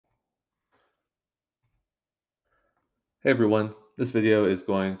Hey everyone, this video is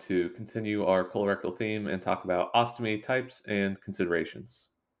going to continue our colorectal theme and talk about ostomy types and considerations.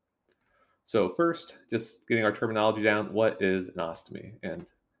 So first, just getting our terminology down, what is an ostomy? And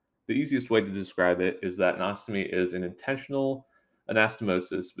the easiest way to describe it is that an ostomy is an intentional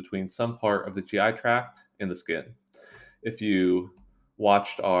anastomosis between some part of the GI tract and the skin. If you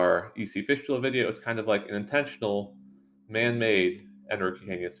watched our EC fistula video, it's kind of like an intentional man-made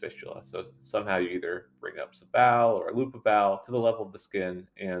enterocutaneous fistula. So somehow you either bring up some bowel or a loop of bowel to the level of the skin,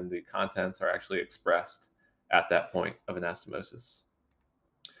 and the contents are actually expressed at that point of anastomosis.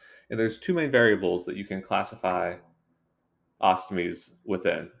 And there's two main variables that you can classify ostomies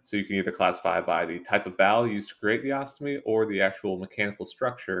within. So you can either classify by the type of bowel used to create the ostomy or the actual mechanical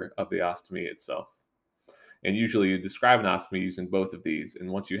structure of the ostomy itself. And usually you describe an ostomy using both of these. And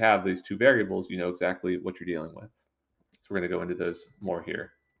once you have these two variables, you know exactly what you're dealing with. So we're going to go into those more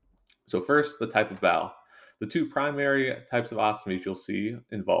here. So first, the type of bowel. The two primary types of ostomies you'll see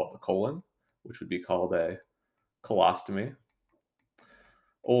involve the colon, which would be called a colostomy,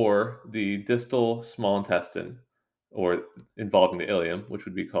 or the distal small intestine, or involving the ileum, which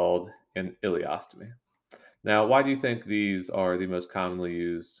would be called an ileostomy. Now, why do you think these are the most commonly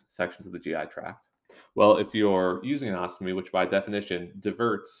used sections of the GI tract? Well, if you're using an ostomy, which by definition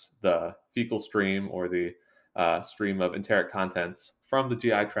diverts the fecal stream or the stream of enteric contents from the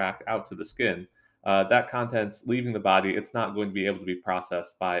GI tract out to the skin, that contents leaving the body, it's not going to be able to be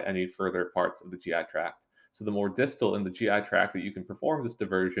processed by any further parts of the GI tract. So the more distal in the GI tract that you can perform this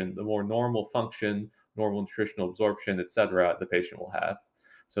diversion, the more normal function, normal nutritional absorption, etc., the patient will have.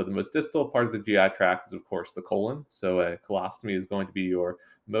 So the most distal part of the GI tract is, of course, the colon. So a colostomy is going to be your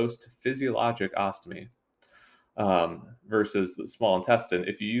most physiologic ostomy versus the small intestine.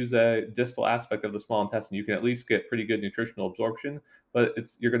 If you use a distal aspect of the small intestine, you can at least get pretty good nutritional absorption, but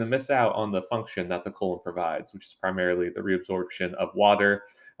you're going to miss out on the function that the colon provides, which is primarily the reabsorption of water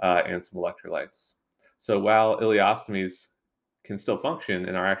and some electrolytes. So while ileostomies can still function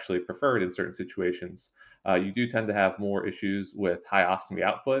and are actually preferred in certain situations, you do tend to have more issues with high ostomy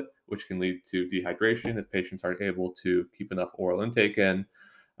output, which can lead to dehydration if patients aren't able to keep enough oral intake in,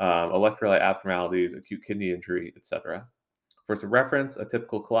 electrolyte abnormalities, acute kidney injury, etc. For some reference, a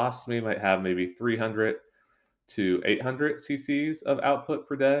typical colostomy might have maybe 300 to 800 cc's of output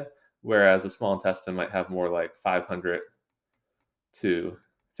per day, whereas a small intestine might have more like 500 to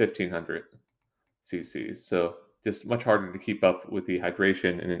 1500 cc's. So just much harder to keep up with the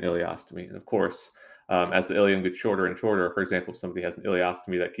hydration in an ileostomy. And of course, as the ileum gets shorter and shorter, for example, if somebody has an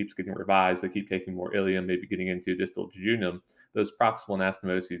ileostomy that keeps getting revised, they keep taking more ileum, maybe getting into distal jejunum, those proximal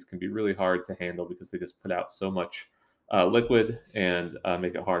anastomoses can be really hard to handle because they just put out so much liquid and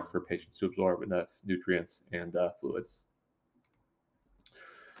make it hard for patients to absorb enough nutrients and fluids.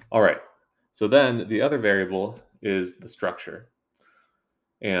 All right. So then the other variable is the structure.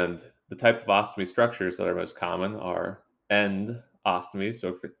 And the type of ostomy structures that are most common are end ostomies,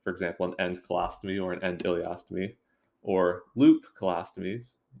 so for example, an end colostomy or an end ileostomy, or loop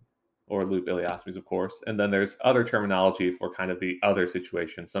colostomies, or loop ileostomies, of course. And then there's other terminology for kind of the other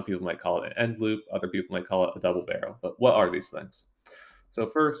situation. Some people might call it an end loop, other people might call it a double barrel. But what are these things? So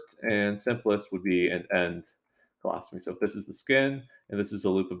first and simplest would be an end colostomy. So if this is the skin and this is a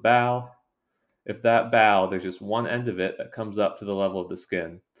loop of bowel, if that bowel, there's just one end of it that comes up to the level of the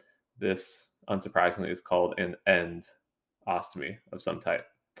skin, this, unsurprisingly, is called an end ostomy of some type.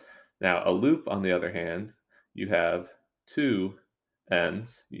 Now, a loop, on the other hand, you have two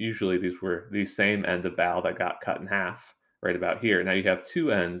ends. Usually, these were the same end of bowel that got cut in half right about here. Now, you have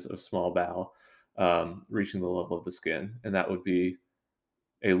two ends of small bowel reaching the level of the skin, and that would be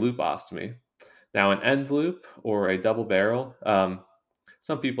a loop ostomy. Now, an end loop or a double barrel,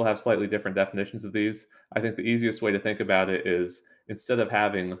 some people have slightly different definitions of these. I think the easiest way to think about it is instead of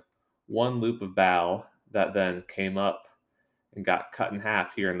having one loop of bowel that then came up and got cut in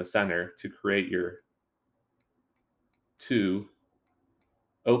half here in the center to create your two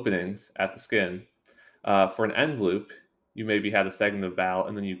openings at the skin, for an end loop, you maybe had a segment of bowel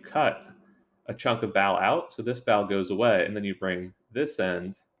and then you cut a chunk of bowel out. So this bowel goes away, and then you bring this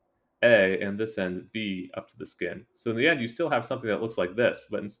end A and this end B up to the skin. So in the end, you still have something that looks like this,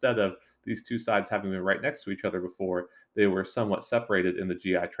 but instead of these two sides having been right next to each other before, they were somewhat separated in the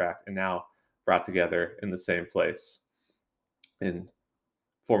GI tract and now brought together in the same place in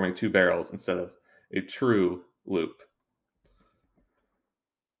forming two barrels instead of a true loop.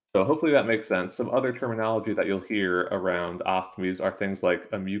 So hopefully that makes sense. Some other terminology that you'll hear around ostomies are things like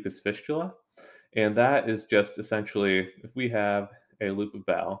a mucus fistula, and that is just essentially if we have a loop of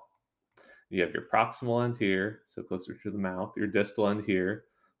bowel, you have your proximal end here, so closer to the mouth, your distal end here,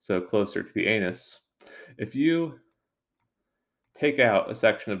 so closer to the anus. If you take out a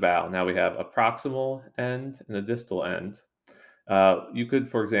section of bowel, now we have a proximal end and a distal end. You could,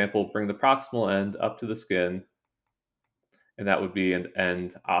 for example, bring the proximal end up to the skin, and that would be an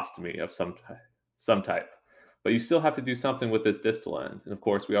end ostomy of some type. But you still have to do something with this distal end. And of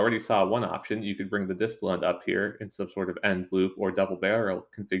course, we already saw one option. You could bring the distal end up here in some sort of end loop or double barrel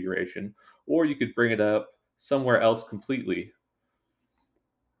configuration, or you could bring it up somewhere else completely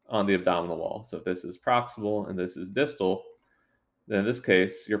on the abdominal wall. So if this is proximal and this is distal, then in this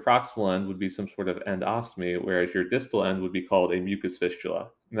case, your proximal end would be some sort of endostomy, whereas your distal end would be called a mucus fistula.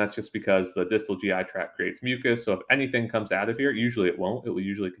 And that's just because the distal GI tract creates mucus. So if anything comes out of here, usually it won't. It will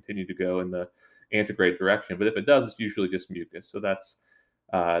usually continue to go in the antegrade direction. But if it does, it's usually just mucus. So that's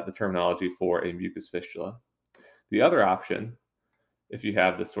the terminology for a mucus fistula. The other option, if you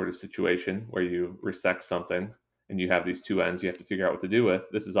have this sort of situation where you resect something and you have these two ends you have to figure out what to do with,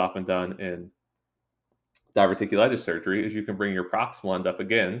 this is often done in diverticulitis surgery, is you can bring your proximal end up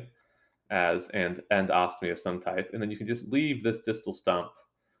again as an endostomy of some type, and then you can just leave this distal stump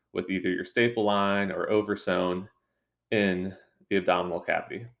with either your staple line or oversewn in the abdominal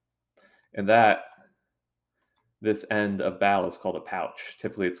cavity. And this end of bowel is called a pouch.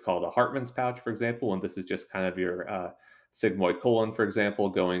 Typically, it's called a Hartmann's pouch, for example, and this is just kind of your sigmoid colon, for example,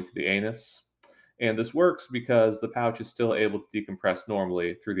 going to the anus. And this works because the pouch is still able to decompress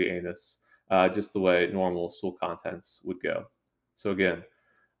normally through the anus, just the way normal stool contents would go. So again,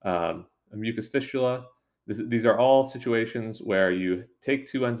 a mucus fistula, these are all situations where you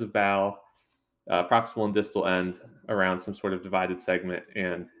take two ends of bowel, proximal and distal end, around some sort of divided segment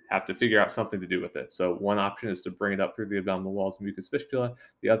and have to figure out something to do with it. So one option is to bring it up through the abdominal walls of mucus fistula.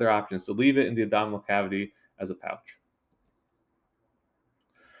 The other option is to leave it in the abdominal cavity as a pouch.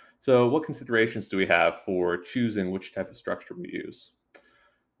 So what considerations do we have for choosing which type of structure we use?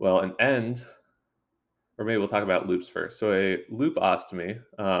 Well, an end, or maybe we'll talk about loops first. So a loop ostomy,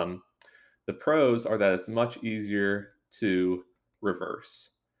 the pros are that it's much easier to reverse.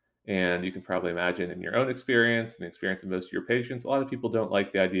 And you can probably imagine in your own experience and the experience of most of your patients, a lot of people don't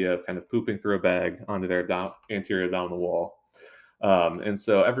like the idea of kind of pooping through a bag onto their anterior abdominal wall. And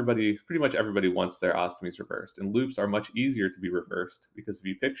so pretty much everybody wants their ostomies reversed. And loops are much easier to be reversed because if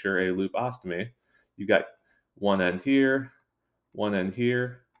you picture a loop ostomy, you've got one end here, one end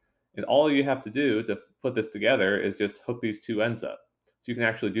here, and all you have to do to put this together is just hook these two ends up. So you can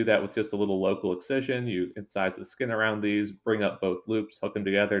actually do that with just a little local excision. You incise the skin around these, bring up both loops, hook them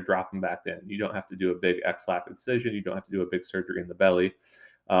together, drop them back in. You don't have to do a big X-lap incision. You don't have to do a big surgery in the belly.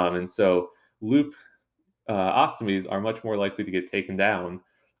 And so loop ostomies are much more likely to get taken down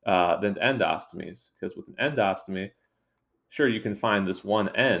than endostomies, because with an endostomy, sure, you can find this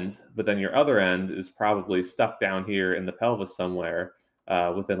one end, but then your other end is probably stuck down here in the pelvis somewhere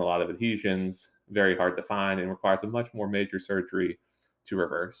within a lot of adhesions, very hard to find, and requires a much more major surgery to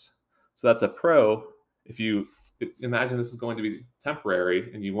reverse. So that's a pro. If you imagine this is going to be temporary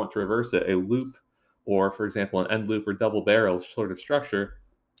and you want to reverse it, a loop, or for example, an end loop or double barrel sort of structure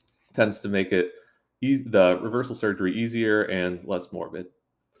tends to make it the reversal surgery easier and less morbid.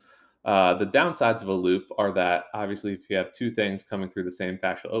 The downsides of a loop are that obviously if you have two things coming through the same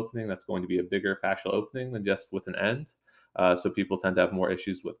fascial opening, that's going to be a bigger fascial opening than just with an end. So people tend to have more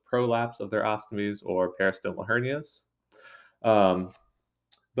issues with prolapse of their ostomies or peristomal hernias.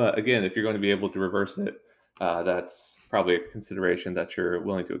 But again, if you're going to be able to reverse it, that's probably a consideration that you're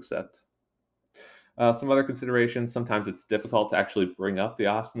willing to accept. Some other considerations, sometimes it's difficult to actually bring up the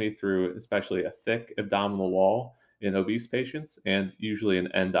ostomy through especially a thick abdominal wall in obese patients, and usually an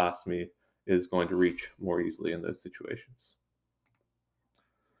endostomy is going to reach more easily in those situations.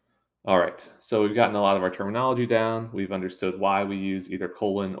 All right, so we've gotten a lot of our terminology down. We've understood why we use either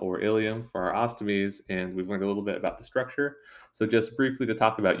colon or ileum for our ostomies, and we've learned a little bit about the structure. So just briefly to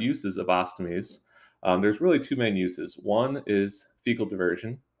talk about uses of ostomies, there's really two main uses. One is fecal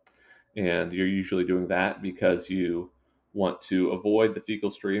diversion, and you're usually doing that because you want to avoid the fecal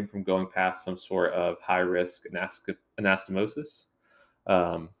stream from going past some sort of high-risk anastomosis.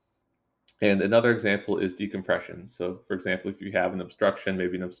 And another example is decompression. So, for example, if you have an obstruction,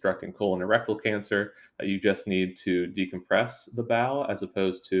 maybe an obstructing colon or rectal cancer, that you just need to decompress the bowel as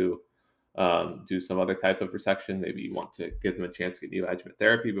opposed to do some other type of resection. Maybe you want to give them a chance to get neoadjuvant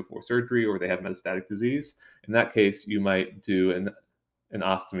therapy before surgery, or they have metastatic disease. In that case, you might do an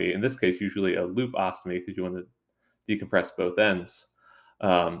ostomy. In this case, usually a loop ostomy because you want to decompress both ends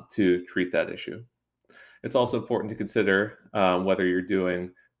to treat that issue. It's also important to consider whether you're doing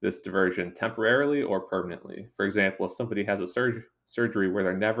this diversion temporarily or permanently. For example, if somebody has a surgery where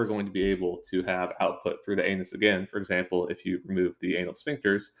they're never going to be able to have output through the anus again, for example, if you remove the anal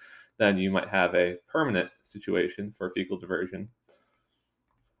sphincters, then you might have a permanent situation for fecal diversion.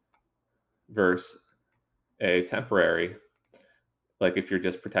 versus a temporary, like if you're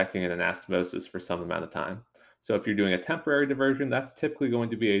just protecting an anastomosis for some amount of time. So if you're doing a temporary diversion, that's typically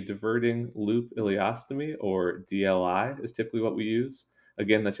going to be a diverting loop ileostomy, or DLI is typically what we use.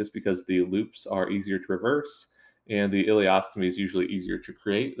 Again, that's just because the loops are easier to reverse and the ileostomy is usually easier to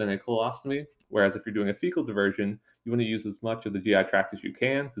create than a colostomy. Whereas if you're doing a fecal diversion, you want to use as much of the GI tract as you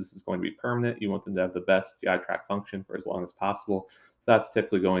can because this is going to be permanent. You want them to have the best GI tract function for as long as possible. So that's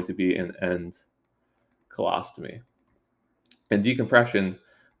typically going to be an end colostomy. And decompression,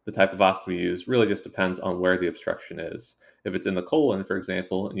 the type of ostomy used, really just depends on where the obstruction is. If it's in the colon, for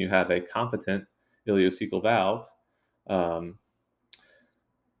example, and you have a competent ileocecal valve, um,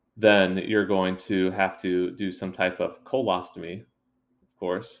 then you're going to have to do some type of colostomy, of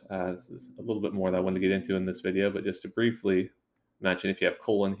course. This is a little bit more that I wanted to get into in this video, but just to briefly mention, if you have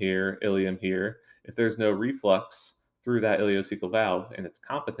colon here, ileum here, if there's no reflux through that ileocecal valve and it's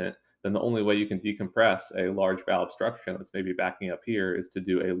competent, then the only way you can decompress a large bowel obstruction that's maybe backing up here is to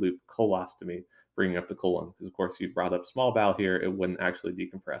do a loop colostomy, bringing up the colon. Because, of course, if you brought up small bowel here, it wouldn't actually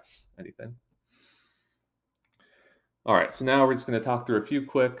decompress anything. All right, so now we're just going to talk through a few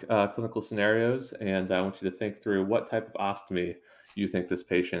quick clinical scenarios, and I want you to think through what type of ostomy you think this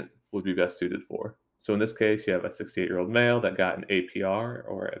patient would be best suited for. So in this case, you have a 68-year-old male that got an APR,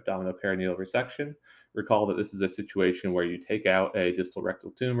 or abdominoperineal resection. Recall that this is a situation where you take out a distal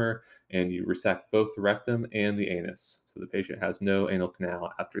rectal tumor and you resect both the rectum and the anus. So the patient has no anal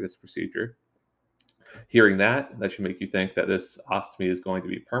canal after this procedure. Hearing that should make you think that this ostomy is going to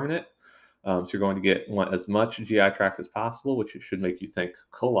be permanent. So you're going to want as much GI tract as possible, which should make you think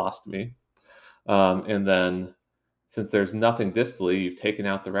colostomy. And then since there's nothing distally, you've taken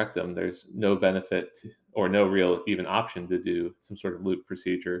out the rectum, there's no benefit or no real even option to do some sort of loop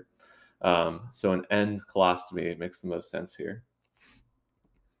procedure. So an end colostomy makes the most sense here.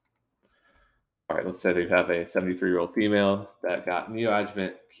 All right, let's say that you have a 73-year-old female that got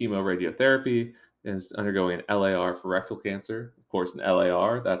neoadjuvant chemoradiotherapy and is undergoing an LAR for rectal cancer. Of course, an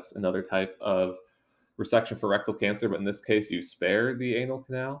LAR, that's another type of resection for rectal cancer, but in this case, you spare the anal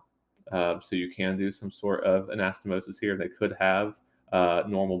canal. So you can do some sort of anastomosis here. They could have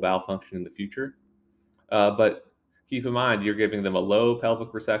normal bowel function in the future. But keep in mind, you're giving them a low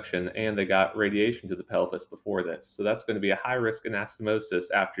pelvic resection and they got radiation to the pelvis before this. So that's going to be a high risk anastomosis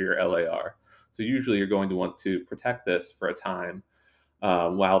after your LAR. So usually you're going to want to protect this for a time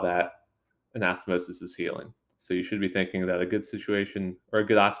while that anastomosis is healing. So you should be thinking that a good situation or a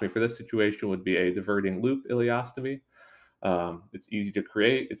good ostomy for this situation would be a diverting loop ileostomy. It's easy to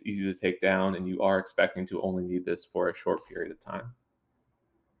create, it's easy to take down, and you are expecting to only need this for a short period of time.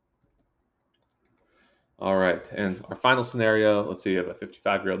 All right, and our final scenario, let's say you have a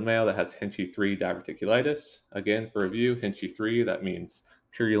 55-year-old male that has Hinchy 3 diverticulitis. Again, for review, Hinchy 3, that means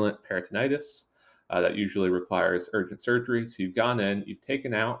purulent peritonitis. That usually requires urgent surgery. So you've gone in, you've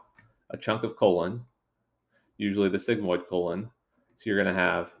taken out a chunk of colon, usually the sigmoid colon. So you're going to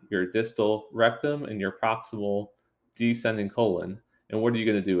have your distal rectum and your proximal descending colon. And what are you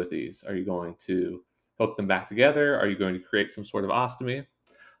going to do with these? Are you going to hook them back together? Are you going to create some sort of ostomy?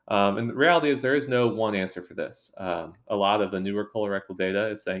 And the reality is there is no one answer for this. A lot of the newer colorectal data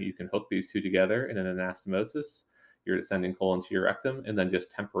is saying you can hook these two together in an anastomosis, your descending colon to your rectum, and then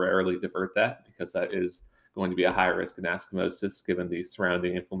just temporarily divert that because that is going to be a high risk anastomosis given the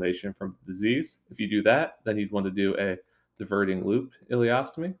surrounding inflammation from the disease. If you do that, then you'd want to do a diverting loop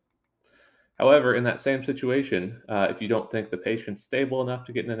ileostomy. However, in that same situation, if you don't think the patient's stable enough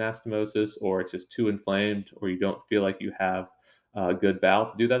to get an anastomosis, or it's just too inflamed, or you don't feel like you have good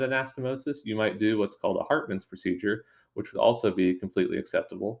bowel to do that anastomosis, you might do what's called a Hartmann's procedure, which would also be completely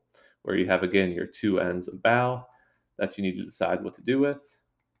acceptable, where you have, again, your two ends of bowel that you need to decide what to do with.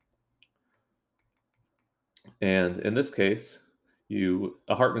 And in this case,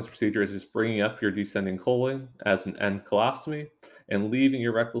 a Hartmann's procedure is just bringing up your descending colon as an end colostomy and leaving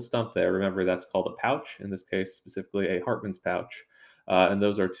your rectal stump there. Remember, that's called a pouch, in this case, specifically a Hartmann's pouch. And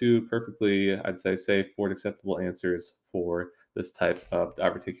those are two perfectly, I'd say, safe, board acceptable answers for this type of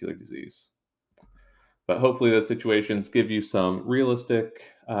diverticular disease. But hopefully those situations give you some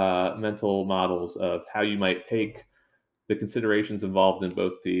realistic mental models of how you might take the considerations involved in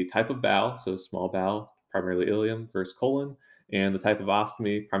both the type of bowel, so small bowel, primarily ileum versus colon, and the type of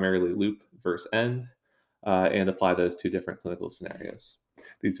ostomy, primarily loop versus end, and apply those to different clinical scenarios.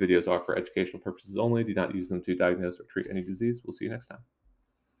 These videos are for educational purposes only. Do not use them to diagnose or treat any disease. We'll see you next time.